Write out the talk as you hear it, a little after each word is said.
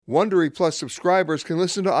Wondery Plus subscribers can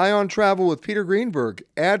listen to Ion Travel with Peter Greenberg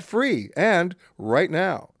ad-free and right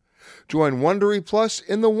now. Join Wondery Plus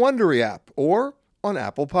in the Wondery app or on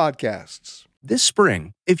Apple Podcasts. This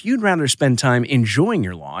spring, if you'd rather spend time enjoying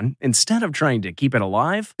your lawn instead of trying to keep it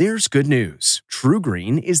alive, there's good news.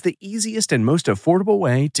 TruGreen is the easiest and most affordable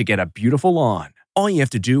way to get a beautiful lawn. All you have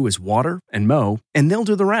to do is water and mow, and they'll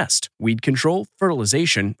do the rest. Weed control,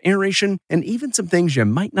 fertilization, aeration, and even some things you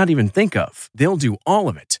might not even think of. They'll do all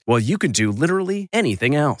of it, while you can do literally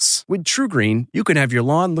anything else. With TruGreen, you can have your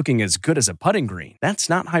lawn looking as good as a putting green. That's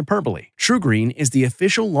not hyperbole. TruGreen is the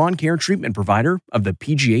official lawn care treatment provider of the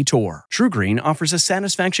PGA Tour. TruGreen offers a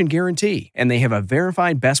satisfaction guarantee, and they have a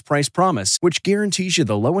verified best price promise, which guarantees you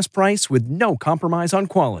the lowest price with no compromise on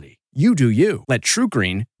quality. You do you. Let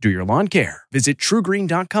TruGreen do your lawn care. Visit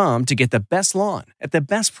TruGreen.com to get the best lawn at the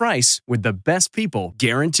best price with the best people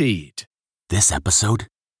guaranteed. This episode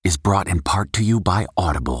is brought in part to you by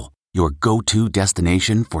Audible, your go-to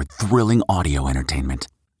destination for thrilling audio entertainment.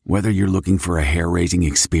 Whether you're looking for a hair-raising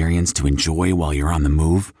experience to enjoy while you're on the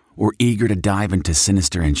move or eager to dive into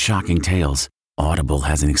sinister and shocking tales, Audible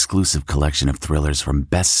has an exclusive collection of thrillers from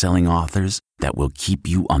best-selling authors that will keep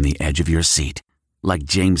you on the edge of your seat. Like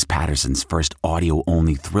James Patterson's first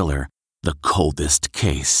audio-only thriller, The Coldest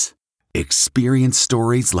Case. Experience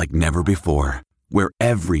stories like never before, where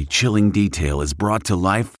every chilling detail is brought to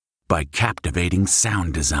life by captivating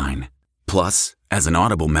sound design. Plus, as an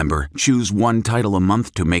Audible member, choose one title a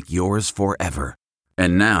month to make yours forever.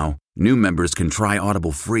 And now, new members can try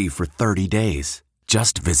Audible free for 30 days.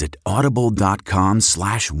 Just visit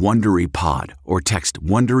audible.com/WonderyPod or text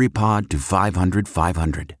WonderyPod to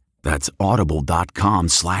 500-500. That's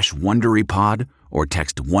audible.com/WonderyPod or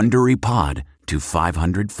text WonderyPod to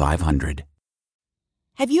 500-500.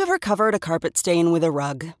 Have you ever covered a carpet stain with a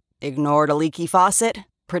rug? Ignored a leaky faucet?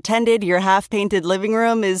 Pretended your half-painted living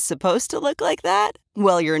room is supposed to look like that?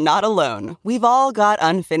 Well, you're not alone. We've all got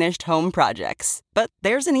unfinished home projects. But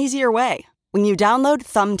there's an easier way. When you download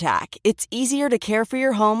Thumbtack, it's easier to care for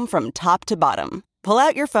your home from top to bottom. Pull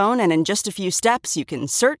out your phone and in just a few steps, you can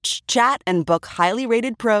search, chat, and book highly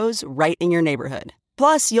rated pros right in your neighborhood.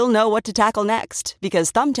 Plus, you'll know what to tackle next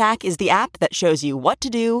because Thumbtack is the app that shows you what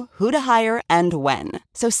to do, who to hire, and when.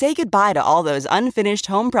 So say goodbye to all those unfinished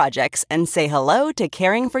home projects and say hello to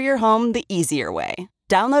caring for your home the easier way.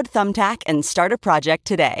 Download Thumbtack and start a project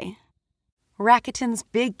today. Rakuten's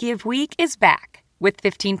Big Give Week is back with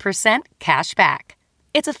 15% cash back.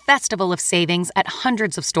 It's a festival of savings at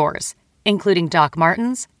hundreds of stores, including Doc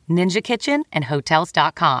Martens, Ninja Kitchen, and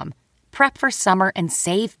Hotels.com. Prep for summer and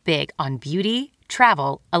save big on beauty,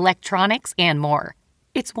 travel, electronics, and more.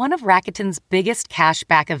 It's one of Rakuten's biggest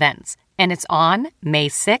cashback events, and it's on May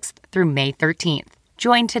 6th through May 13th.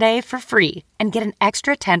 Join today for free and get an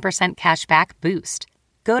extra 10% cashback boost.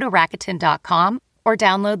 Go to Rakuten.com or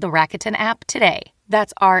download the Rakuten app today.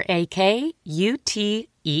 That's RAKUTEN.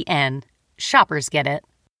 Shoppers get it.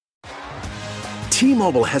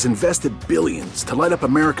 T-Mobile has invested billions to light up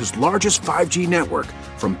America's largest 5G network,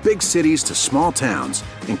 from big cities to small towns,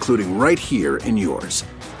 including right here in yours.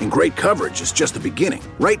 And great coverage is just the beginning.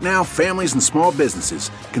 Right now, families and small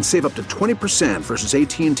businesses can save up to 20% versus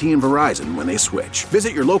AT&T and Verizon when they switch.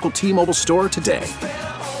 Visit your local T-Mobile store today.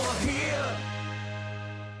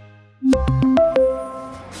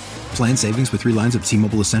 Plan savings with 3 lines of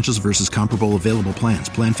T-Mobile Essentials versus comparable available plans.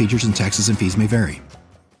 Plan features and taxes and fees may vary.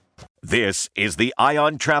 This is the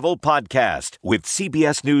Ion Travel Podcast with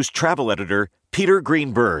CBS News travel editor Peter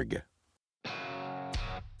Greenberg.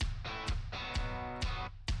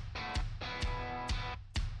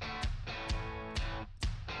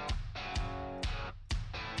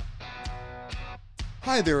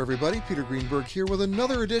 Hi there, everybody. Peter Greenberg here with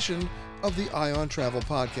another edition of the Ion Travel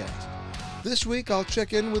Podcast. This week, I'll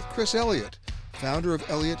check in with Chris Elliott, founder of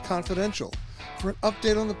Elliott Confidential, for an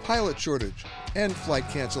update on the pilot shortage and flight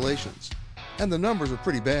cancellations. And the numbers are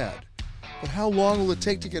pretty bad. But how long will it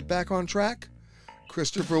take to get back on track?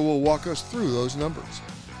 Christopher will walk us through those numbers.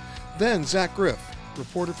 Then Zach Griff,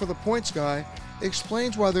 reporter for The Points Guy,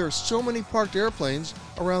 explains why there are so many parked airplanes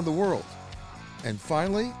around the world. And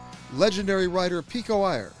finally, legendary writer Pico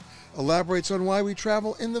Iyer elaborates on why we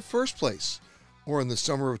travel in the first place, or in the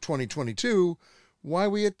summer of 2022, why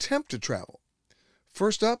we attempt to travel.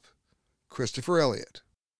 First up, Christopher Elliott.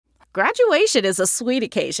 Graduation is a sweet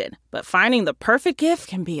occasion, but finding the perfect gift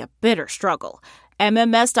can be a bitter struggle.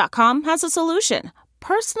 MMS.com has a solution.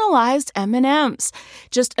 Personalized M&Ms.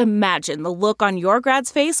 Just imagine the look on your grad's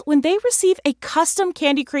face when they receive a custom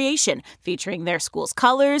candy creation featuring their school's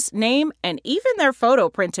colors, name, and even their photo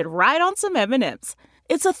printed right on some M&Ms.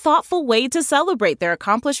 It's a thoughtful way to celebrate their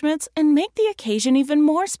accomplishments and make the occasion even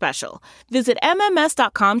more special. Visit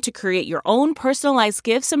MMS.com to create your own personalized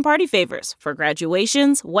gifts and party favors for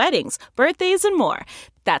graduations, weddings, birthdays, and more.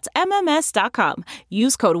 That's MMS.com.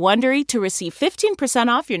 Use code WONDERY to receive 15%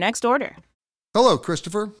 off your next order. Hello,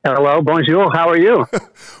 Christopher. Hello, bonjour. How are you?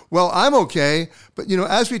 Well, I'm okay. But,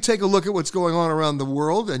 as we take a look at what's going on around the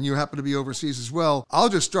world, and you happen to be overseas as well, I'll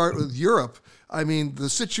just start with Europe. I mean, the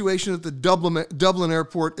situation at the Dublin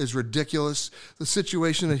airport is ridiculous. The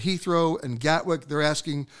situation at Heathrow and Gatwick, they're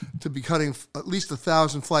asking to be cutting at least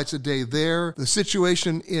 1,000 flights a day there. The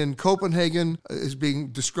situation in Copenhagen is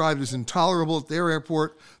being described as intolerable at their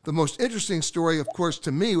airport. The most interesting story, of course,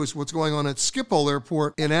 to me was what's going on at Schiphol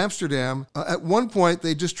Airport in Amsterdam. At one point,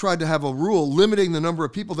 they just tried to have a rule limiting the number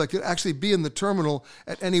of people that could actually be in the terminal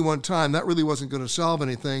at any one time. That really wasn't going to solve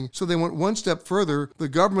anything. So they went one step further. The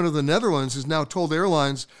government of the Netherlands has now told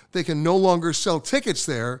airlines they can no longer sell tickets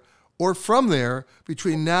there or from there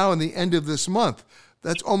between now and the end of this month.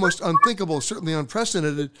 That's almost unthinkable, certainly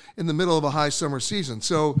unprecedented in the middle of a high summer season.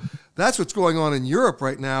 So that's what's going on in Europe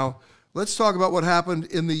right now. Let's talk about what happened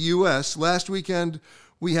in the U.S. Last weekend,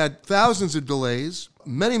 we had thousands of delays,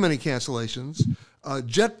 many cancellations.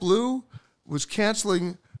 JetBlue was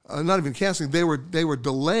canceling, not even canceling, they were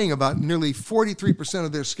delaying about nearly 43%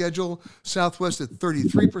 of their schedule. Southwest at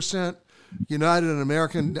 33%. United and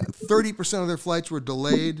American, 30% of their flights were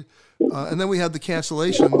delayed. And then we had the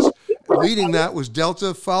cancellations. Leading that was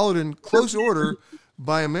Delta, followed in close order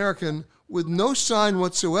by American, with no sign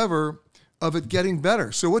whatsoever of it getting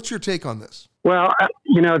better. So what's your take on this? Well,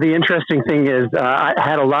 the interesting thing is I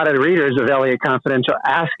had a lot of readers of Elliott Confidential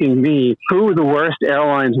asking me who the worst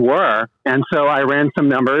airlines were. And so I ran some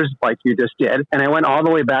numbers like you just did, and I went all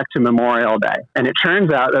the way back to Memorial Day. And it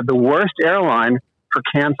turns out that the worst airline for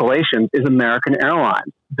cancellations is American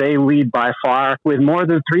Airlines. They lead by far with more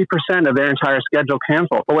than 3% of their entire schedule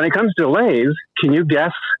canceled. But when it comes to delays, can you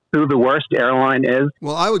guess who the worst airline is?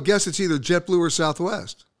 Well, I would guess it's either JetBlue or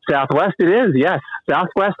Southwest. Southwest it is, yes.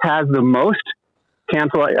 Southwest has the most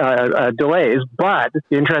delays, but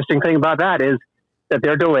the interesting thing about that is that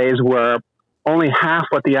their delays were only half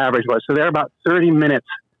what the average was. So they're about 30 minutes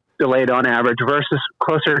delayed on average versus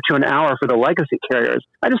closer to an hour for the legacy carriers.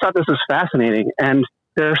 I just thought this was fascinating. And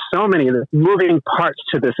there are so many moving parts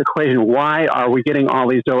to this equation. Why are we getting all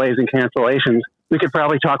these delays and cancellations? We could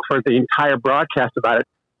probably talk for the entire broadcast about it.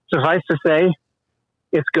 Suffice to say,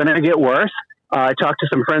 it's going to get worse. I talked to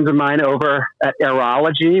some friends of mine over at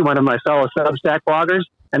Airology, one of my fellow Substack bloggers,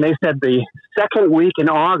 and they said the second week in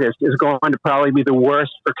August is going to probably be the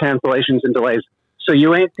worst for cancellations and delays. So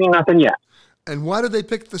you ain't seen nothing yet. And why did they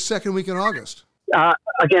pick the second week in August?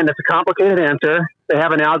 Again, it's a complicated answer. They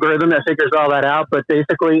have an algorithm that figures all that out, but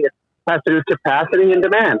basically it has to do with capacity and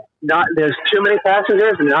demand. There's too many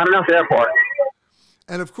passengers and not enough airports.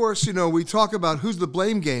 And of course, we talk about who's the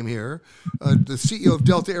blame game here. The CEO of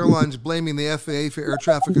Delta Airlines blaming the FAA for air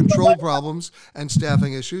traffic control problems and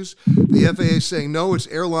staffing issues. The FAA saying, no, it's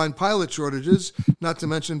airline pilot shortages, not to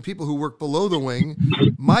mention people who work below the wing.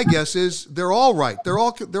 My guess is they're all right. They're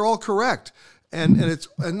all correct. And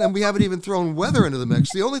then we haven't even thrown weather into the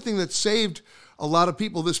mix. The only thing that saved a lot of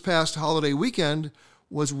people this past holiday weekend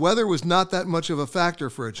was weather was not that much of a factor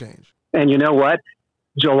for a change. And you know what?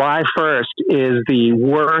 July 1st is the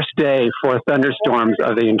worst day for thunderstorms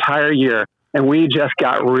of the entire year, and we just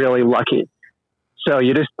got really lucky.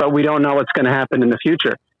 But we don't know what's going to happen in the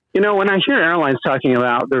future. When I hear airlines talking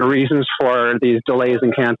about the reasons for these delays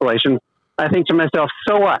and cancellations, I think to myself,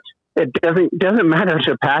 so what? It doesn't matter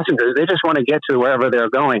to passengers. They just want to get to wherever they're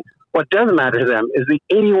going. What doesn't matter to them is the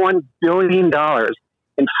 $81 billion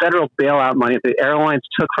in federal bailout money that the airlines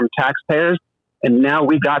took from taxpayers, and now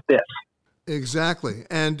we got this. Exactly.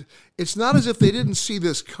 And it's not as if they didn't see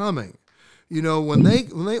this coming. When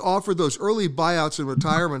they offered those early buyouts and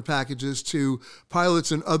retirement packages to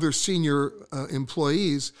pilots and other senior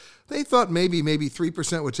employees, they thought maybe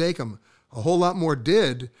 3% would take them. A whole lot more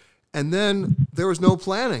did. And then there was no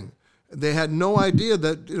planning. They had no idea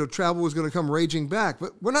that travel was going to come raging back.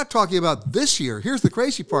 But we're not talking about this year. Here's the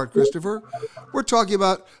crazy part, Christopher. We're talking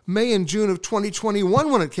about May and June of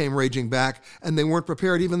 2021 when it came raging back, and they weren't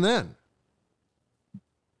prepared even then.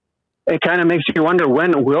 It kind of makes you wonder,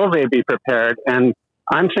 when will they be prepared? And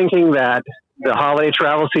I'm thinking that the holiday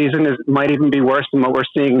travel season might even be worse than what we're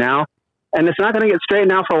seeing now. And it's not going to get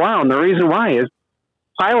straightened out for a while. And the reason why is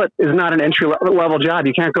pilot is not an entry-level job.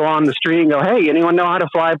 You can't go on the street and go, hey, anyone know how to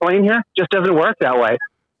fly a plane here? It just doesn't work that way.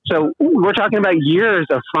 So we're talking about years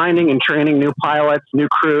of finding and training new pilots, new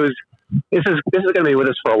crews. This is going to be with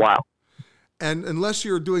us for a while. And unless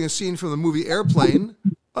you're doing a scene from the movie Airplane,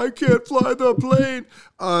 I can't fly the plane.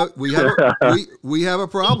 We have a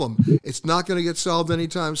problem. It's not going to get solved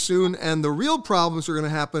anytime soon, and the real problems are going to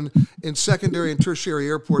happen in secondary and tertiary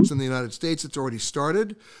airports in the United States. It's already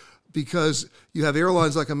started because you have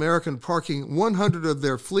airlines like American parking 100 of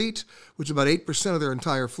their fleet, which is about 8% of their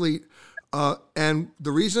entire fleet, and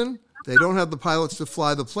the reason? They don't have the pilots to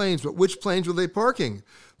fly the planes, but which planes were they parking?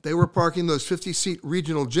 They were parking those 50-seat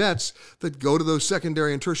regional jets that go to those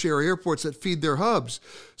secondary and tertiary airports that feed their hubs.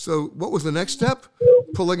 So what was the next step?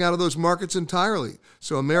 Pulling out of those markets entirely.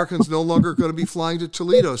 So Americans no longer going to be flying to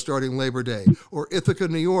Toledo starting Labor Day, or Ithaca,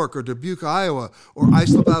 New York, or Dubuque, Iowa, or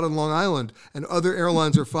Islip out on Long Island, and other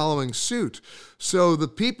airlines are following suit. So the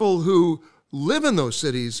people who live in those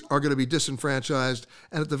cities are going to be disenfranchised,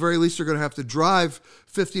 and at the very least, they're going to have to drive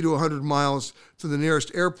 50 to 100 miles to the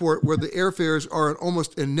nearest airport where the airfares are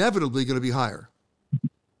almost inevitably going to be higher.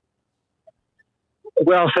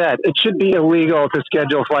 Well said. It should be illegal to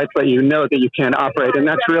schedule flights that you know that you can't operate, and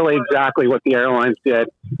that's really exactly what the airlines did.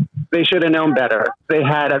 They should have known better. They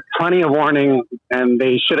had plenty of warning, and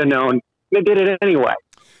they should have known. They did it anyway.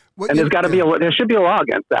 And there should be a law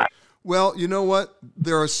against that. Well, you know what?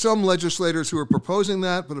 There are some legislators who are proposing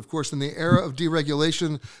that, but of course, in the era of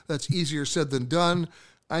deregulation, that's easier said than done.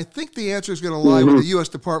 I think the answer is going to lie with the U.S.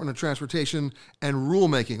 Department of Transportation and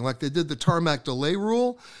rulemaking, like they did the tarmac delay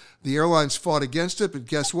rule. The airlines fought against it, but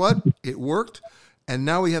guess what? It worked. And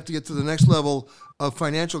now we have to get to the next level of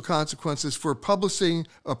financial consequences for publicizing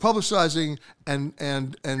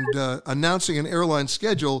and announcing an airline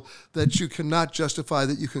schedule that you cannot justify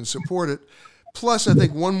that you can support it. Plus, I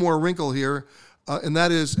think one more wrinkle here, and that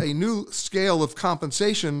is a new scale of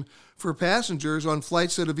compensation for passengers on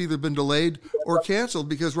flights that have either been delayed or canceled,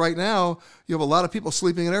 because right now you have a lot of people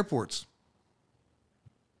sleeping at airports.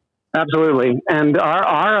 Absolutely. And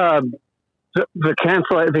the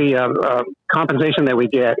compensation that we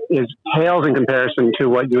get pales in comparison to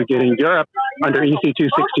what you would get in Europe under EC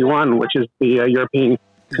 261, which is the European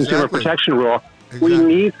Consumer Protection Rule. Exactly. We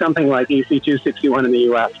need something like EC 261 in the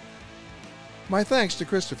U.S. My thanks to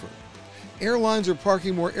Christopher. Airlines are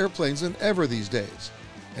parking more airplanes than ever these days,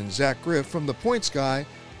 and Zach Griff from The Points Guy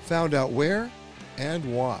found out where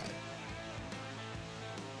and why.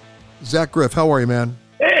 Zach Griff, how are you, man?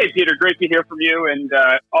 Hey, Peter, great to hear from you, and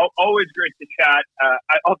always great to chat.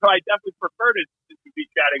 Although I definitely prefer to be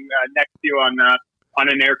chatting next to you on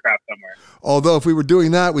an aircraft somewhere. Although if we were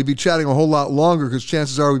doing that, we'd be chatting a whole lot longer because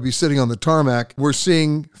chances are we'd be sitting on the tarmac. We're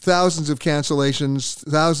seeing thousands of cancellations,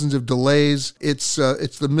 thousands of delays. It's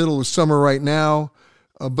the middle of summer right now,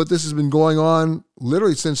 but this has been going on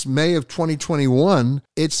literally since May of 2021.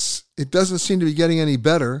 It doesn't seem to be getting any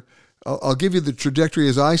better. I'll give you the trajectory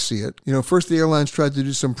as I see it. You know, first the airlines tried to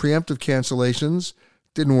do some preemptive cancellations.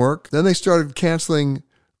 Didn't work. Then they started canceling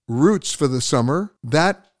routes for the summer.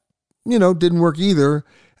 That, didn't work either.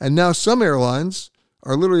 And now some airlines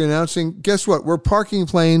are literally announcing, guess what? We're parking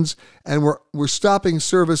planes and we're stopping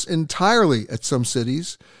service entirely at some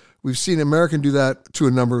cities. We've seen American do that to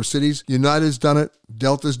a number of cities. United's done it.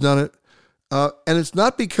 Delta's done it. And it's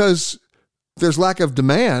not because there's lack of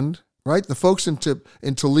demand, right? The folks in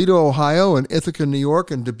Toledo, Ohio, and Ithaca, New York,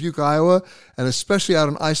 and Dubuque, Iowa, and especially out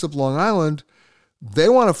in Islip, Long Island, they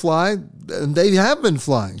want to fly, and they have been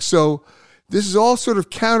flying. So this is all sort of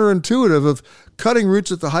counterintuitive of cutting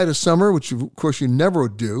routes at the height of summer, which of course you never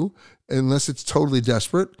would do unless it's totally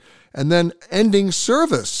desperate, and then ending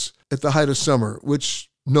service at the height of summer, which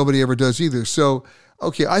nobody ever does either. So,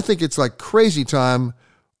 okay, I think it's like crazy time.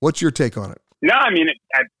 What's your take on it? No, I mean,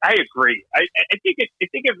 I agree. I think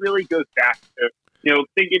it really goes back to,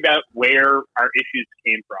 thinking about where our issues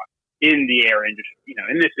came from in the air industry,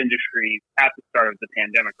 in this industry at the start of the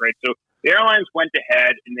pandemic, right? So the airlines went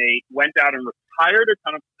ahead and they went out and retired a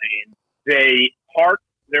ton of planes. They parked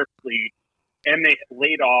their fleet and they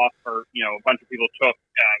laid off, or, a bunch of people took,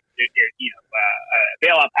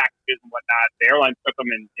 bailout packages and whatnot. The airlines took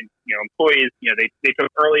them and employees, they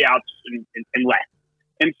took early outs and left.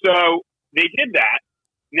 And so they did that.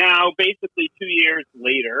 Now, basically 2 years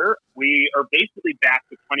later, we are basically back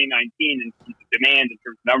to 2019 in terms of demand, in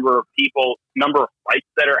terms of number of people, number of flights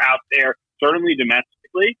that are out there, certainly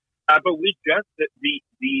domestically. But the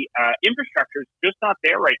infrastructure is just not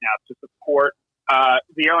there right now to support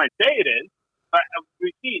the airlines say it is.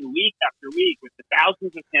 We've seen week after week with the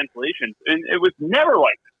thousands of cancellations, and it was never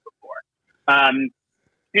like this before.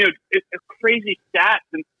 It's a crazy stat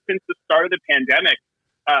since the start of the pandemic.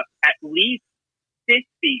 At least 50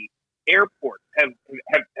 airports have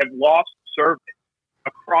lost service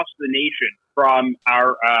across the nation from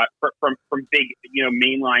our from big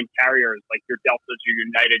mainline carriers like your Deltas, your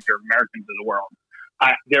Uniteds, your Americans of the world.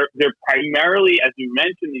 They're primarily, as you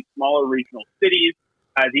mentioned, these smaller regional cities.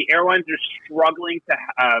 The airlines are struggling to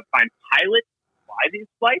find pilots to fly these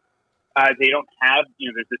flights. They don't have,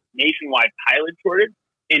 there's this nationwide pilot shortage.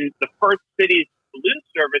 In the first cities to lose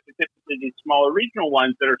service are typically these smaller regional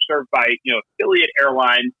ones that are served by, affiliate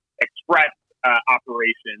airlines, express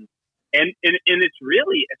operations. And it's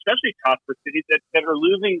really especially tough for cities that are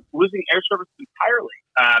losing air service entirely.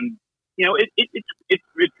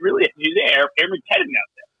 It's really airman headed out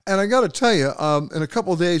there. And I got to tell you, in a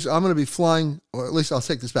couple of days, I'm going to be flying, or at least I'll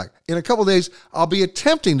take this back. In a couple of days, I'll be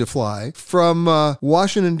attempting to fly from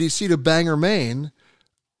Washington, D.C. to Bangor, Maine.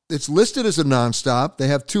 It's listed as a nonstop. They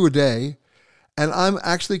have 2 a day. And I'm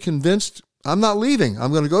actually convinced I'm not leaving.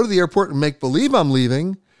 I'm going to go to the airport and make believe I'm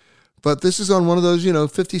leaving. But this is on one of those,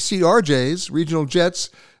 50-seat RJs, regional jets,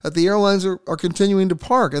 that the airlines are continuing to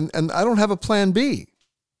park. And I don't have a plan B.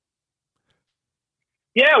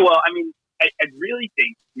 Yeah, well, I mean, I really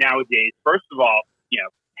think nowadays, first of all,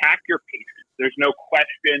 pack your patience. There's no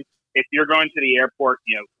question if you're going to the airport,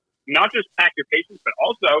 not just pack your patience, but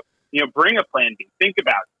also, bring a plan B. Think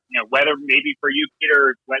about it, whether maybe for you,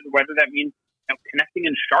 Peter, whether that means connecting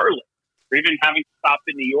in Charlotte or even having to stop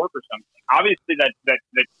in New York or something. Obviously,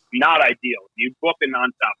 that's not ideal. You book a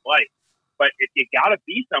nonstop flight, but if you got to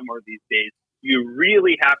be somewhere these days, you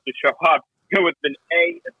really have to show up with an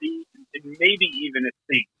A, a B, and maybe even a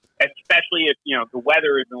C. Especially if the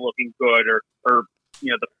weather isn't looking good, or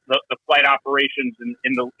the flight operations in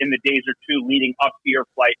the days or two leading up to your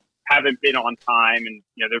flight haven't been on time, and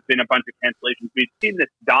there've been a bunch of cancellations. We've seen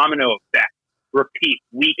this domino effect repeat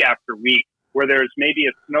week after week, where there's maybe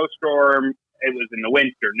a snowstorm. It was in the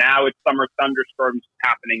winter. Now it's summer thunderstorms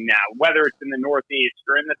happening now, whether it's in the Northeast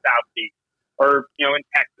or in the Southeast or in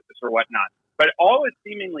Texas or whatnot. But all it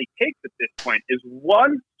seemingly takes at this point is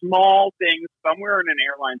one small thing somewhere in an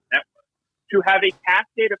airline's network to have a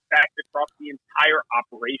cascade effect across the entire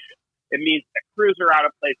operation. It means that crews are out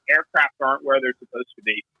of place, aircraft aren't where they're supposed to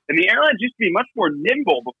be. And the airlines used to be much more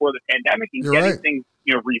nimble before the pandemic and getting things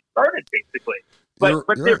restarted, basically. But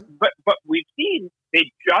we've seen they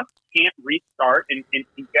just can't restart and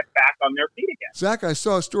get back on their feet again. Zach, I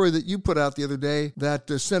saw a story that you put out the other day that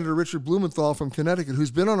Senator Richard Blumenthal from Connecticut,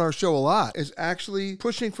 who's been on our show a lot, is actually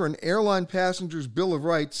pushing for an airline passenger's Bill of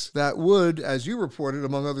Rights that would, as you reported,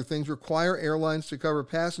 among other things, require airlines to cover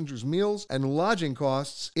passengers' meals and lodging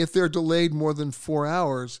costs if they're delayed more than 4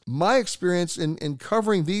 hours. My experience in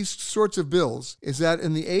covering these sorts of bills is that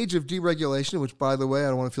in the age of deregulation, which, by the way, I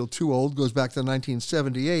don't want to feel too old, goes back to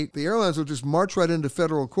 1978, the airlines will just march right into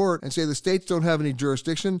federal court and say the states don't have any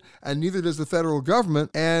jurisdiction, and neither does the federal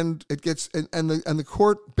government, and it gets and the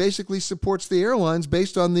court basically supports the airlines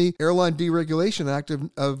based on the Airline Deregulation Act of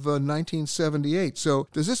 1978. So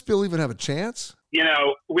does this bill even have a chance?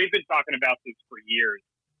 We've been talking about this for years.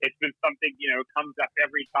 It's been something, comes up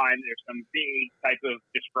every time there's some big type of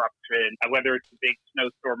disruption, whether it's a big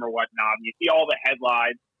snowstorm or whatnot. You see all the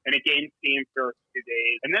headlines, and it gains steam for 2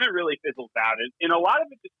 days, and then it really fizzles out. And a lot of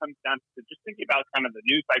it just comes down to just thinking about kind of the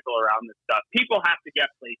news cycle around this stuff. People have to get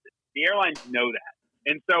places. The airlines know that.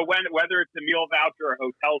 And so whether it's a meal voucher or a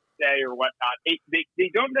hotel stay or whatnot, they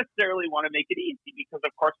don't necessarily want to make it easy because, of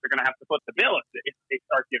course, they're going to have to foot the bill if they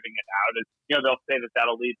start giving it out. And, they'll say that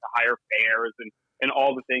that'll lead to higher fares and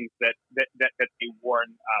all the things that they warn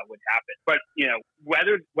would happen. But,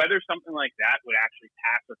 whether something like that would actually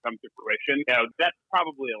pass or come to fruition, that's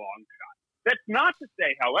probably a long shot. That's not to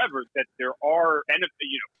say, however, that there are kind of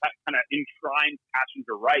enshrined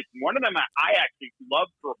passenger rights. And one of them I actually love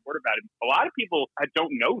to report about, and a lot of people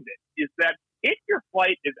don't know this, is that if your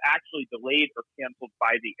flight is actually delayed or canceled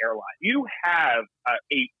by the airline, you have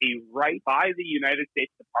a right by the United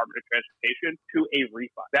States Department of Transportation to a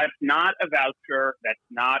refund. That's not a voucher. That's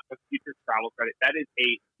not a future travel credit. That is a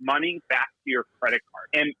money back to your credit card.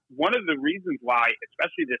 And one of the reasons why,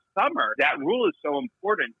 especially this summer, that rule is so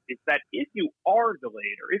important is that if you are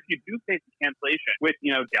delayed or if you do face a cancellation with,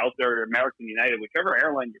 Delta or American United, whichever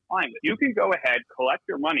airline you're flying with, you can go ahead, collect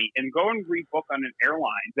your money, and go and rebook on an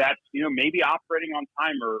airline that's, maybe operating on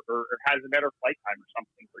time or has a better flight time or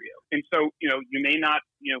something for you. And so, you may not,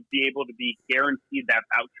 be able to be guaranteed that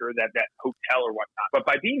voucher, that hotel or whatnot. But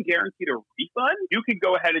by being guaranteed a refund, you can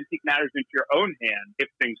go ahead and take matters into your own hand if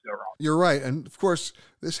things go wrong. You're right. And of course,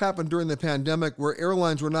 this happened during the pandemic where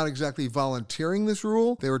airlines were not exactly volunteering this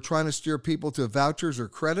rule. They were trying to steer people to vouchers or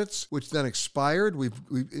credits, which then expired.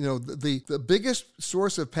 The biggest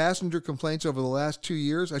source of passenger complaints over the last 2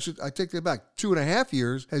 years, I take that back, 2.5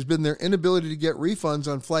 years, has been their inability to get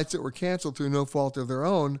refunds on flights that were canceled through no fault of their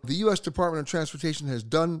own. The U.S. Department of Transportation has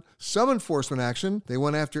done some enforcement action. They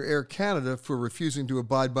went after Air Canada for refusing to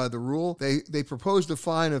abide by the rule. They proposed a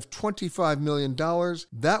fine of $25 million.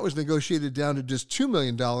 That was negotiated down to just $2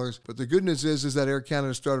 million. But the good news is that Air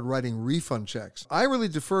Canada started writing refund checks. I really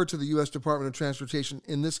defer to the U.S. Department of Transportation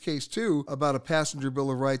in this case, too, about a passenger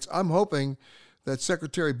bill of rights. I'm hoping that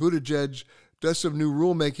Secretary Buttigieg does some new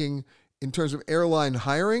rulemaking in terms of airline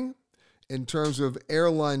hiring, in terms of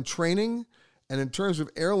airline training, and in terms of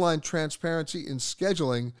airline transparency in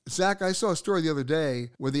scheduling. Zach, I saw a story the other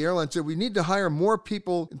day where the airline said, we need to hire more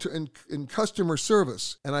people in customer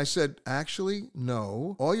service. And I said, actually,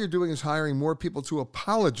 no. All you're doing is hiring more people to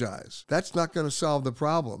apologize. That's not going to solve the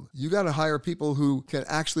problem. You got to hire people who can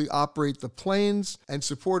actually operate the planes and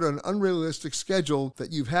support an unrealistic schedule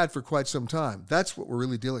that you've had for quite some time. That's what we're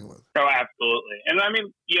really dealing with. Oh, absolutely. And I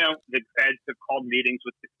mean, the feds have called meetings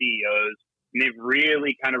with the CEOs, and they've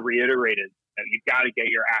really kind of reiterated that you've got to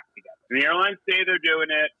get your act together. And the airlines say they're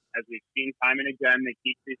doing it. As we've seen time and again, they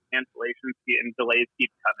keep these cancellations and delays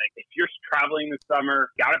keep coming. If you're traveling this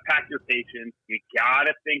summer, got to pack your patience. You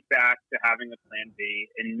got to think back to having a plan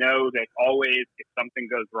B and know that always, if something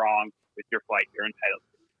goes wrong with your flight, you're entitled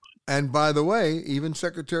to. And by the way, even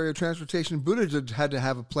Secretary of Transportation Buttigieg had to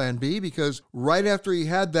have a plan B, because right after he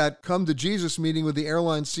had that come to Jesus meeting with the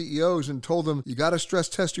airline CEOs and told them, you got to stress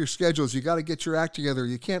test your schedules, you got to get your act together,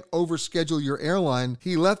 you can't overschedule your airline,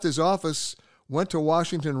 he left his office, went to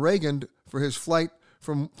Washington Reagan for his flight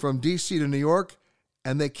from D.C. to New York,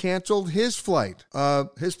 and they canceled his flight.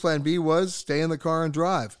 His plan B was stay in the car and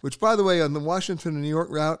drive, which, by the way, on the Washington and New York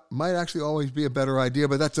route might actually always be a better idea,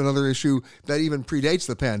 but that's another issue that even predates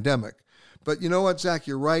the pandemic. But you know what, Zach,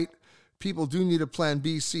 you're right. People do need a plan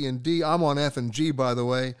B, C, and D. I'm on F and G, by the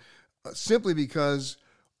way, simply because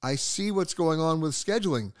I see what's going on with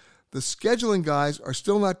scheduling. The scheduling guys are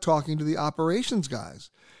still not talking to the operations guys.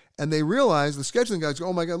 And they realize, the scheduling guys go,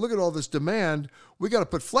 oh my God, look at all this demand. We got to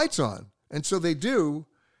put flights on. And so they do,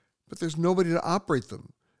 but there's nobody to operate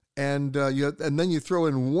them. And then you throw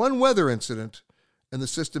in one weather incident and the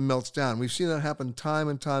system melts down. We've seen that happen time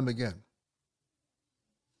and time again.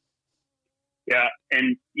 Yeah.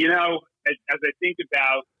 And, as I think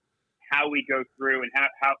about how we go through and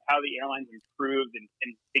how the airlines improved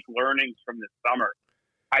and take learnings from this summer,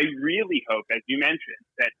 I really hope, as you mentioned,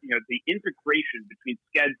 that, the integration between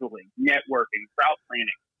scheduling, networking, route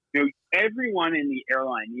planning, everyone in the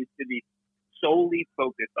airline needs to be solely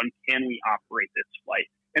focused on, can we operate this flight?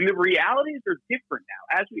 And the realities are different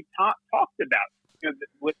now, as we talked about,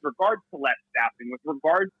 with regards to less staffing, with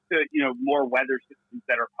regards to, more weather systems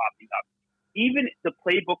that are popping up. Even the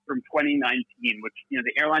playbook from 2019, which,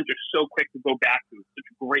 the airlines are so quick to go back to, it's such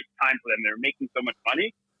a great time for them. They're making so much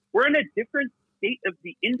money. We're in a different state of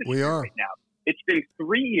the industry right now. It's been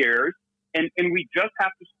 3 years. And we just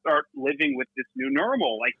have to start living with this new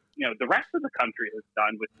normal, like, the rest of the country has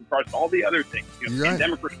done with regards to all the other things,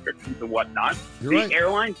 pandemic restrictions and whatnot. The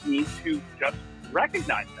airlines need to just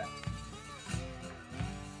recognize that.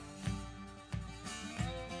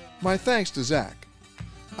 My thanks to Zach.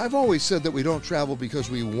 I've always said that we don't travel because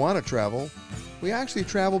we want to travel. We actually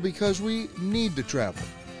travel because we need to travel.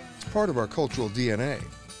 It's part of our cultural DNA.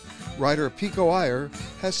 Writer Pico Iyer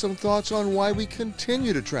has some thoughts on why we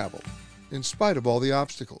continue to travel, in spite of all the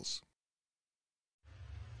obstacles.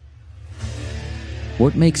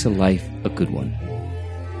 What makes a life a good one?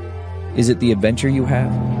 Is it the adventure you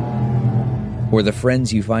have? Or the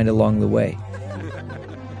friends you find along the way?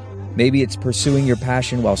 Maybe it's pursuing your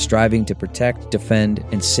passion while striving to protect, defend,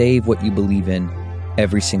 and save what you believe in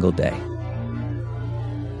every single day.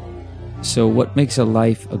 So what makes a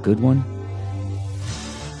life a good one?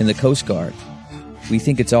 In the Coast Guard, we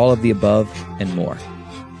think it's all of the above and more.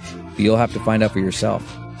 But you'll have to find out for yourself.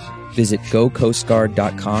 Visit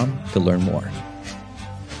gocoastguard.com to learn more.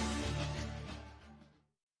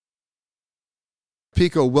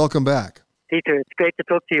 Pico, welcome back. Peter, it's great to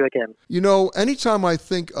talk to you again. Anytime I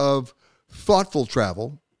think of thoughtful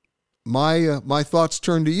travel, my thoughts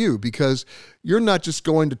turn to you, because you're not just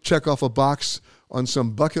going to check off a box on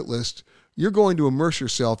some bucket list. You're going to immerse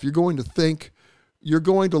yourself. You're going to think. You're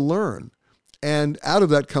going to learn. And out of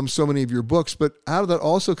that comes so many of your books, but out of that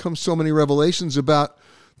also comes so many revelations about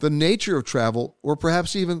the nature of travel, or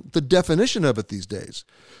perhaps even the definition of it these days.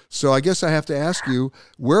 So I guess I have to ask you,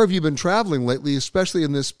 where have you been traveling lately, especially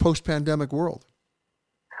in this post-pandemic world?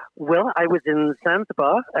 Well, I was in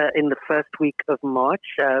Zanzibar in the first week of March,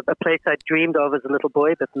 a place I dreamed of as a little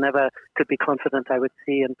boy, but never could be confident I would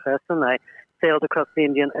see in person. I sailed across the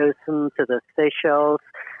Indian Ocean to the Seychelles.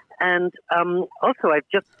 And also,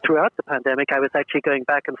 throughout the pandemic, I was actually going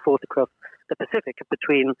back and forth across the Pacific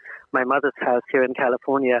between my mother's house here in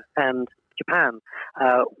California and Japan,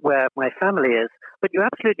 where my family is. But you're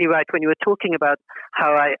absolutely right. When you were talking about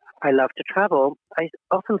how I love to travel, I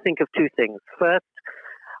often think of two things. First,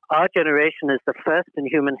 our generation is the first in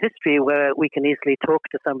human history where we can easily talk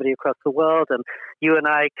to somebody across the world, and you and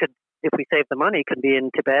I could, if we save the money, can be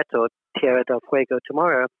in Tibet or Tierra del Fuego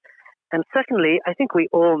tomorrow. And secondly, I think we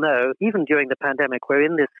all know, even during the pandemic, we're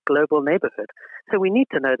in this global neighborhood. So we need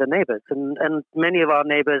to know the neighbors. And many of our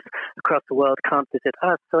neighbors across the world can't visit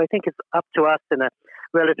us. So I think it's up to us in a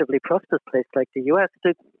relatively prosperous place like the U.S.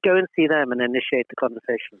 to go and see them and initiate the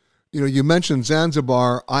conversation. You know, you mentioned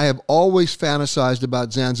Zanzibar. I have always fantasized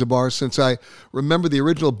about Zanzibar since I remember the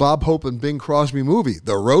original Bob Hope and Bing Crosby movie,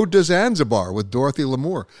 The Road to Zanzibar, with Dorothy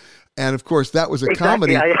Lamour. And of course, that was a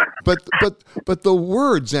comedy. But the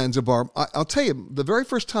word Zanzibar, I'll tell you, the very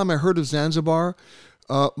first time I heard of Zanzibar,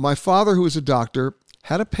 my father, who was a doctor,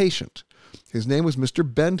 had a patient. His name was Mr.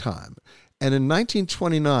 Bentheim. And in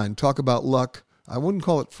 1929, talk about luck, I wouldn't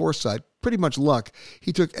call it foresight, pretty much luck.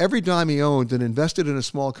 He took every dime he owned and invested in a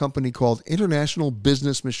small company called International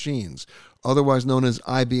Business Machines, otherwise known as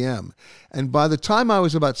IBM. And by the time I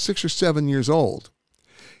was about 6 or 7 years old,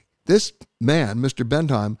 this man, Mr.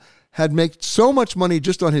 Bentheim, had made so much money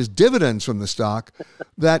just on his dividends from the stock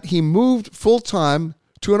that he moved full-time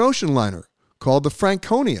to an ocean liner called the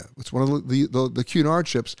Franconia. It's one of the Cunard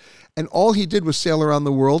ships. And all he did was sail around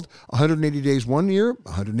the world 180 days one year,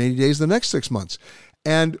 180 days the next 6 months.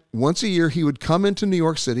 And once a year, he would come into New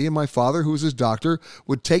York City, and my father, who was his doctor,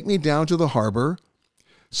 would take me down to the harbor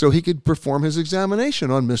so he could perform his examination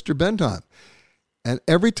on Mr. Bentheim. And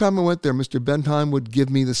every time I went there, Mr. Bentheim would give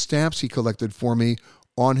me the stamps he collected for me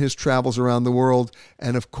on his travels around the world.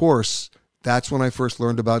 And of course, that's when I first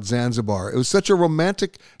learned about Zanzibar. It was such a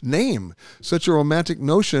romantic name, such a romantic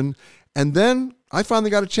notion. And then I finally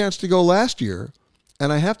got a chance to go last year.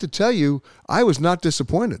 And I have to tell you, I was not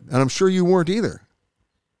disappointed. And I'm sure you weren't either.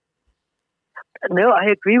 No, I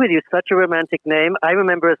agree with you. Such a romantic name. I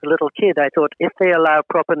remember as a little kid, I thought if they allow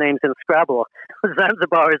proper names in Scrabble,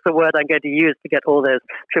 Zanzibar is the word I'm going to use to get all those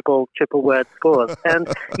triple word scores. And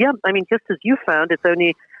yeah, I mean, just as you found, it's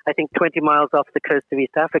only, I think, 20 miles off the coast of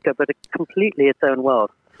East Africa, but it's completely its own world.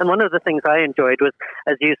 And one of the things I enjoyed was,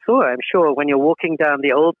 as you saw, I'm sure, when you're walking down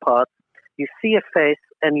the old parts, you see a face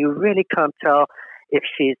and you really can't tell if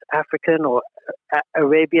she's African or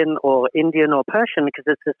Arabian or Indian or Persian, because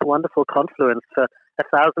it's this wonderful confluence for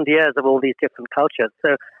 1,000 years of all these different cultures.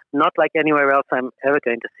 So not like anywhere else I'm ever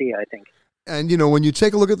going to see, I think. And, you know, when you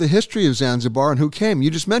take a look at the history of Zanzibar and who came, you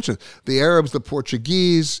just mentioned the Arabs, the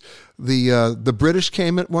Portuguese, the British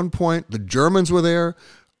came at one point, the Germans were there.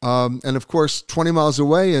 And of course, 20 miles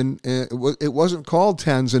away, and it wasn't called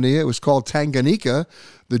Tanzania, it was called Tanganyika.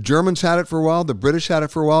 The Germans had it for a while, the British had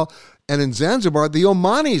it for a while. And in Zanzibar, the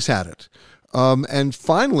Omanis had it. And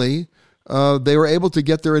finally, they were able to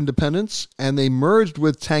get their independence, and they merged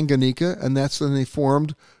with Tanganyika, and that's when they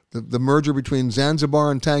formed the merger between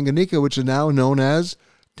Zanzibar and Tanganyika, which is now known as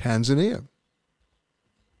Tanzania.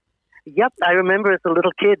 Yep, I remember as a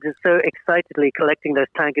little kid so excitedly collecting those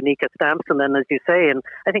Tanganyika stamps, and then, as you say, in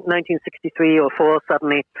I think 1963 or 4,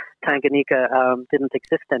 suddenly Tanganyika didn't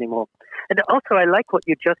exist anymore. And also, I like what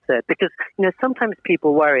you just said, because sometimes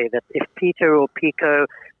people worry that if Peter or Pico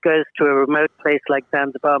goes to a remote place like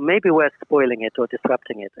Zanzibar, maybe we're spoiling it or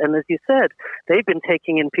disrupting it. And as you said, they've been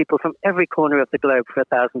taking in people from every corner of the globe for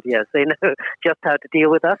 1,000 years. They know just how to deal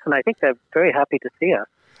with us, and I think they're very happy to see us.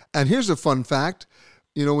 And here's a fun fact.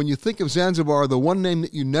 When you think of Zanzibar, the one name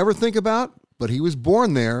that you never think about, but he was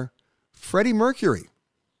born there, Freddie Mercury.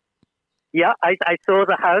 Yeah, I saw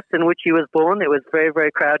the house in which he was born. It was very,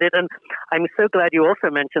 very crowded. And I'm so glad you also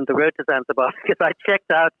mentioned The Road to Zanzibar, because I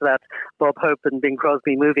checked out that Bob Hope and Bing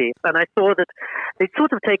Crosby movie, and I saw that they'd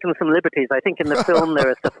sort of taken some liberties. I think in the film there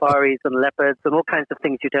are safaris and leopards and all kinds of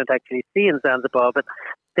things you don't actually see in Zanzibar, but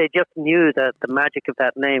they just knew that the magic of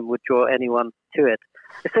that name would draw anyone to it.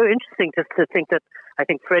 It's so interesting just to think that I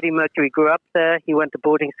think Freddie Mercury grew up there. He went to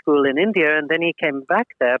boarding school in India, and then he came back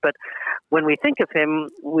there. But when we think of him,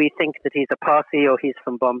 we think that he's a Parsi, or he's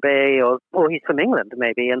from Bombay, or he's from England,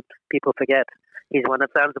 maybe, and people forget he's one of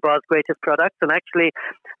Zanzibar's greatest products. And actually,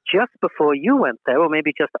 just before you went there, or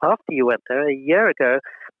maybe just after you went there, a year ago,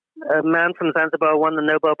 a man from Zanzibar won the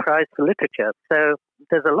Nobel Prize for Literature. So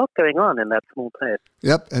there's a lot going on in that small place.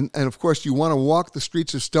 Yep, and of course, you want to walk the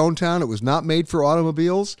streets of Stone Town. It was not made for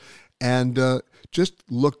automobiles. And just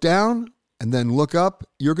look down and then look up.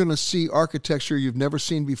 You're going to see architecture you've never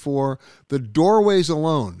seen before. The doorways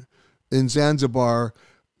alone in Zanzibar,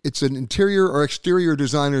 it's an interior or exterior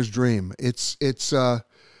designer's dream. It's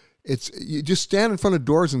you just stand in front of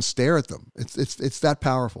doors and stare at them. It's that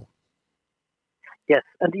powerful. Yes.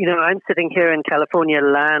 And, I'm sitting here in California,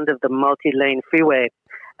 land of the multi-lane freeway.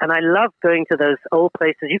 And I love going to those old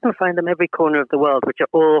places. You can find them every corner of the world, which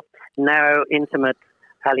are all narrow, intimate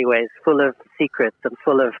alleyways full of secrets and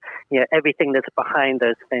full of everything that's behind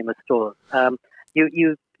those famous stores.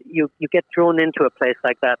 You get drawn into a place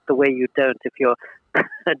like that the way you don't if you're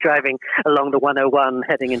driving along the 101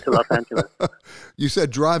 heading into Los Angeles. You said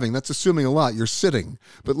driving. That's assuming a lot. You're sitting.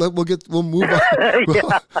 But we'll move on.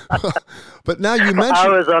 But now you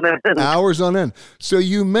mentioned hours on end. So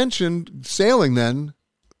you mentioned sailing then,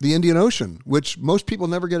 the Indian Ocean, which most people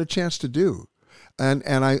never get a chance to do. And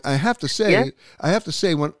I have to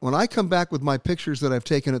say, when I come back with my pictures that I've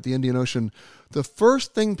taken at the Indian Ocean, the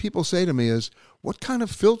first thing people say to me is, what kind of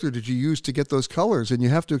filter did you use to get those colors? And you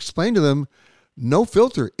have to explain to them, no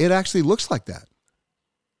filter. It actually looks like that.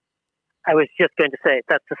 I was just going to say,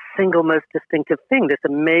 that's the single most distinctive thing, this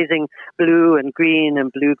amazing blue and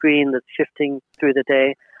blue-green that's shifting through the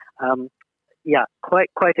day.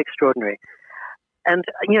 Quite extraordinary. And,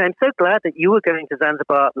 I'm so glad that you were going to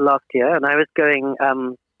Zanzibar last year and I was going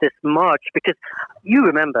this March, because you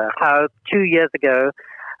remember how 2 years ago,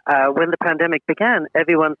 when the pandemic began,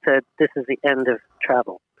 everyone said this is the end of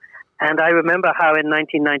travel. And I remember how in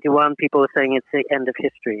 1991 people were saying it's the end of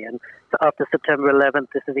history. And so after September 11th,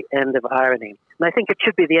 this is the end of irony. And I think it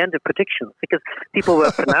should be the end of predictions, because people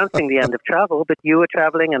were pronouncing the end of travel, but you were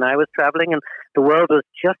traveling and I was traveling, and the world was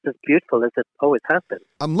just as beautiful as it always has been.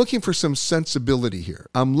 I'm looking for some sensibility here.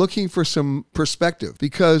 I'm looking for some perspective,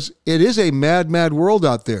 because it is a mad, mad world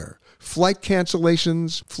out there. Flight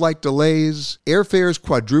cancellations, flight delays, airfares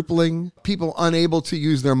quadrupling, people unable to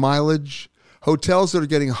use their mileage, hotels that are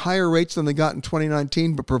getting higher rates than they got in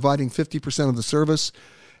 2019, but providing 50% of the service,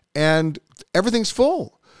 and everything's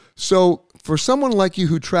full. So for someone like you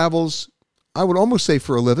who travels, I would almost say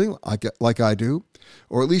for a living, like I do,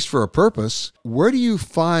 or at least for a purpose, where do you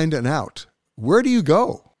find an out? Where do you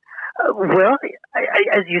go? Well,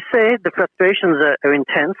 as you say, the frustrations are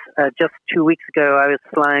intense. Just 2 weeks ago, I was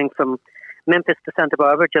flying from Memphis to Santa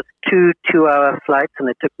Barbara, just two-hour flights, and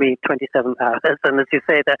it took me 27 hours. And as you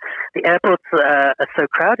say, the airports are so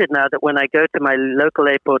crowded now that when I go to my local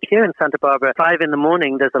airport here in Santa Barbara, 5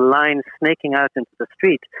 a.m, there's a line snaking out into the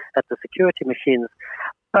street at the security machines.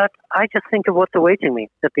 But I just think of what's awaiting me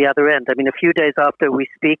at the other end. I mean, a few days after we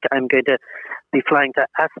speak, I'm going to be flying to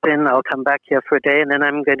Aspen. I'll come back here for a day, and then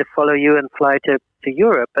I'm going to follow you and fly to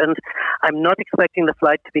Europe. And I'm not expecting the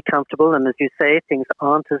flight to be comfortable. And as you say, things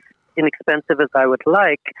aren't as inexpensive as I would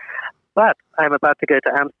like. But I'm about to go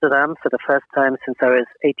to Amsterdam for the first time since I was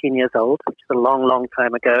 18 years old, which is a long, long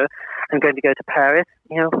time ago. I'm going to go to Paris.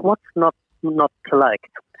 What's not to like?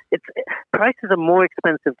 Prices are more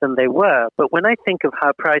expensive than they were, but when I think of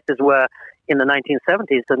how prices were in the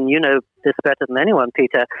 1970s, and you know this better than anyone,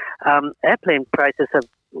 Peter, airplane prices have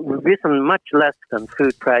risen much less than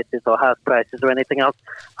food prices or house prices or anything else.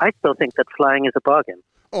 I still think that flying is a bargain.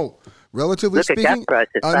 Oh, relatively speaking? Look at gas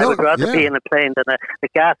prices. I would rather be in a plane than a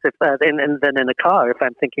gas than in a car if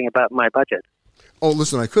I'm thinking about my budget. Oh,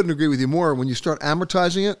 listen, I couldn't agree with you more. When you start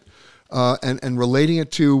amortizing it, and relating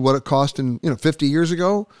it to what it cost in 50 years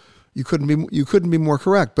ago, you couldn't be more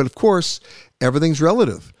correct. But of course, everything's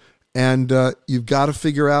relative, and you've got to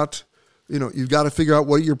figure out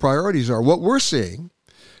what your priorities are. What we're seeing,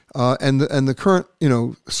 and the current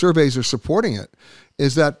surveys are supporting it,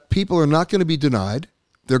 is that people are not going to be denied.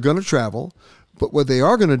 They're going to travel. But what they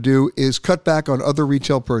are going to do is cut back on other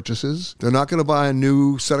retail purchases. They're not going to buy a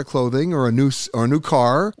new set of clothing or a new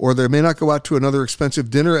car, or they may not go out to another expensive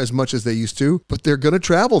dinner as much as they used to, but they're going to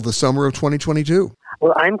travel the summer of 2022.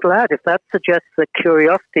 Well, I'm glad if that suggests that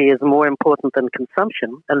curiosity is more important than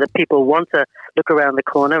consumption and that people want to look around the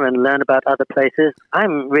corner and learn about other places.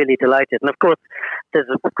 I'm really delighted. And of course, there's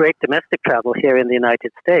a great domestic travel here in the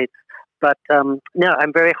United States. But no,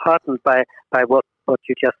 I'm very heartened by what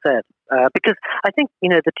you just said. Because I think,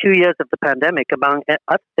 the 2 years of the pandemic, among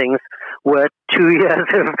other things, were 2 years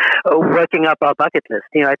of working up our bucket list.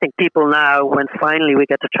 I think people now, when finally we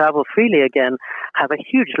get to travel freely again, have a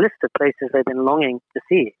huge list of places they've been longing to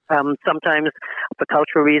see. Sometimes for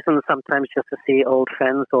cultural reasons, sometimes just to see old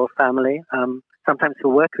friends or family, sometimes for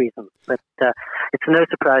work reasons. But it's no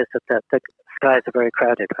surprise that the skies are very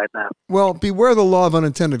crowded right now. Well, beware the law of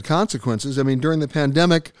unintended consequences. I mean, during the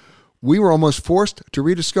pandemic, we were almost forced to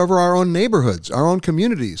rediscover our own neighborhoods, our own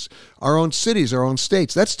communities, our own cities, our own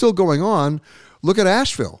states. That's still going on. Look at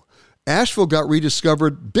Asheville. Asheville got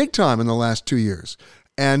rediscovered big time in the last 2 years.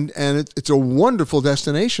 And it's a wonderful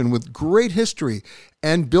destination with great history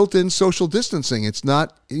and built-in social distancing. It's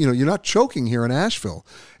not, you're not choking here in Asheville.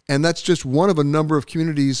 And that's just one of a number of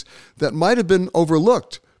communities that might have been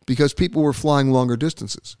overlooked because people were flying longer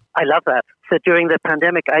distances. I love that. So during the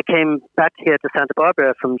pandemic, I came back here to Santa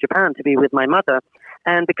Barbara from Japan to be with my mother.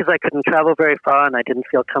 And because I couldn't travel very far and I didn't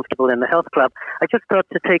feel comfortable in the health club, I just got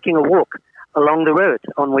to taking a walk along the road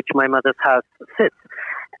on which my mother's house sits.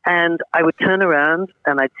 And I would turn around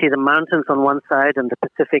and I'd see the mountains on one side and the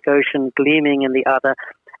Pacific Ocean gleaming in the other.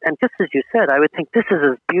 And just as you said, I would think this is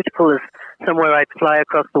as beautiful as somewhere I'd fly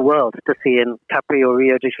across the world to see in Capri or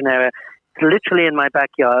Rio de Janeiro. It's literally in my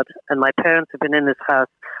backyard, and my parents have been in this house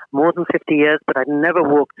more than 50 years, but I'd never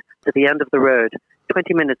walked to the end of the road,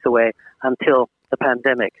 20 minutes away, until the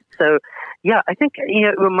pandemic. So, yeah, I think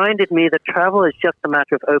it reminded me that travel is just a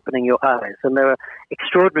matter of opening your eyes, and there are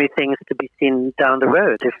extraordinary things to be seen down the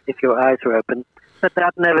road if your eyes are open. But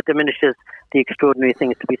that never diminishes the extraordinary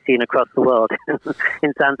things to be seen across the world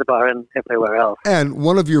in Zanzibar and everywhere else. And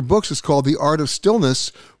one of your books is called The Art of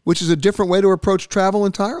Stillness, which is a different way to approach travel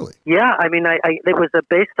entirely. Yeah, I mean, it was a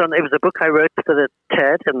book I wrote for the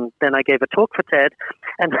TED, and then I gave a talk for TED,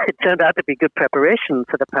 and it turned out to be good preparation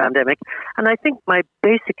for the pandemic. And I think my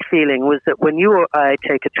basic feeling was that when you or I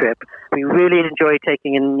take a trip, we really enjoy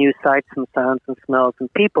taking in new sights and sounds and smells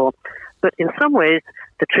and people. But in some ways,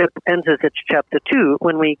 the trip enters its chapter 2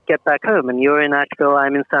 when we get back home, and you're in Asheville,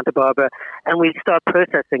 I'm in Santa Barbara, and we start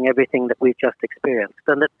processing everything that we've just experienced.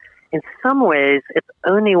 And that in some ways, it's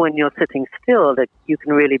only when you're sitting still that you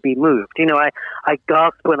can really be moved. You know, I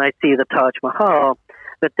gasp when I see the Taj Mahal,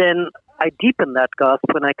 but then I deepen that gasp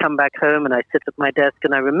when I come back home and I sit at my desk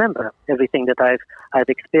and I remember everything that I've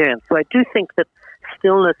experienced. So I do think that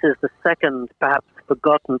stillness is the second, perhaps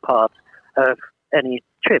forgotten part of any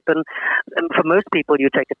trip. And for most people, you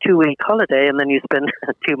take a 2-week holiday and then you spend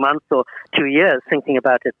 2 months or 2 years thinking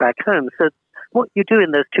about it back home. So what you do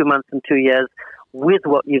in those 2 months and 2 years with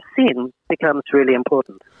what you've seen becomes really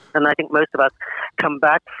important. And I think most of us come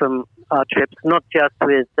back from our trips not just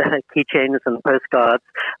with keychains and postcards,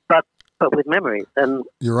 but with memories. And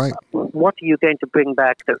you're right. What are you going to bring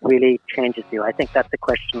back that really changes you? I think that's the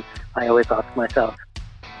question I always ask myself.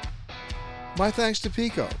 My thanks to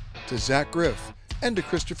Pico, to Zach Griff, and to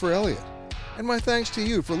Christopher Elliott. And my thanks to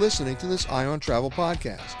you for listening to this Eye on Travel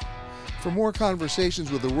podcast. For more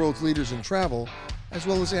conversations with the world's leaders in travel, as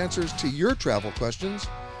well as answers to your travel questions,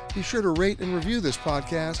 be sure to rate and review this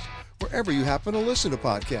podcast wherever you happen to listen to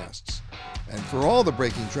podcasts. And for all the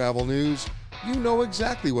breaking travel news, you know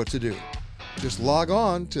exactly what to do. Just log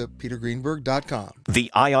on to petergreenberg.com.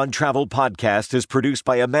 The Eye on Travel podcast is produced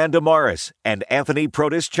by Amanda Morris and Anthony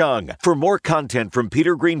Protis-Chung. For more content from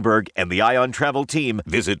Peter Greenberg and the Eye on Travel team,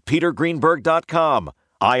 visit petergreenberg.com.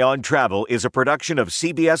 Eye on Travel is a production of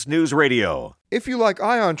CBS News Radio. If you like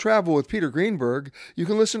Eye on Travel with Peter Greenberg, you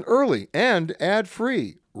can listen early and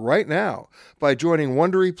ad-free right now by joining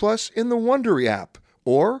Wondery Plus in the Wondery app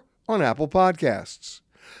or on Apple Podcasts.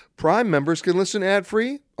 Prime members can listen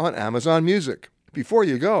ad-free on Amazon Music. Before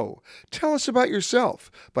you go, tell us about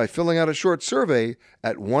yourself by filling out a short survey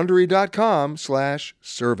at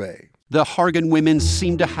Wondery.com/survey. The Hargan women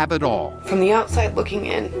seem to have it all. From the outside looking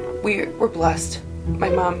in, we were blessed. My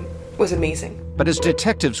mom was amazing. But as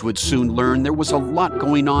detectives would soon learn, there was a lot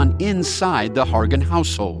going on inside the Hargan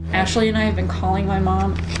household. Ashley and I have been calling my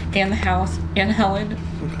mom and the house and Helen.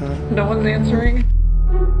 Okay. No one's answering.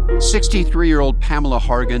 63-year-old Pamela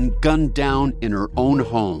Hargan gunned down in her own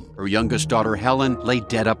home. Her youngest daughter, Helen, lay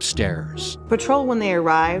dead upstairs. Patrol, when they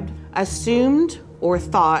arrived, assumed or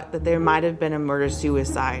thought that there might have been a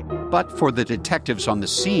murder-suicide. But for the detectives on the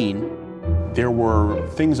scene, there were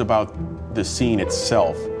things about the scene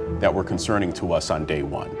itself that were concerning to us on day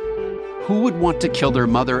one. Who would want to kill their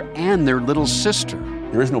mother and their little sister?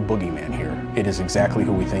 There is no boogeyman here. It is exactly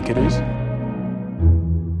who we think it is.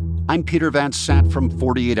 I'm Peter Van Sant from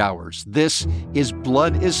 48 Hours. This is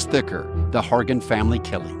Blood is Thicker, the Hargan Family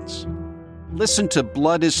Killings. Listen to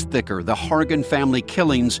Blood is Thicker, the Hargan Family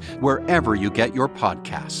Killings, wherever you get your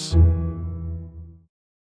podcasts.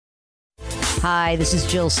 Hi, this is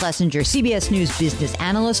Jill Schlesinger, CBS News business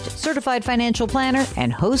analyst, certified financial planner,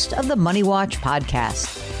 and host of the Money Watch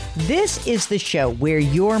podcast. This is the show where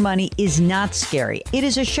your money is not scary. It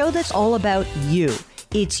is a show that's all about you.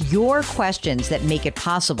 It's your questions that make it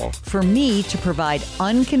possible for me to provide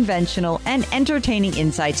unconventional and entertaining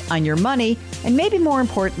insights on your money, and maybe more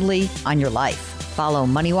importantly, on your life. Follow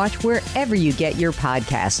Money Watch wherever you get your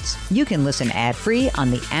podcasts. You can listen ad-free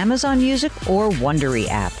on the Amazon Music or Wondery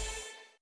app.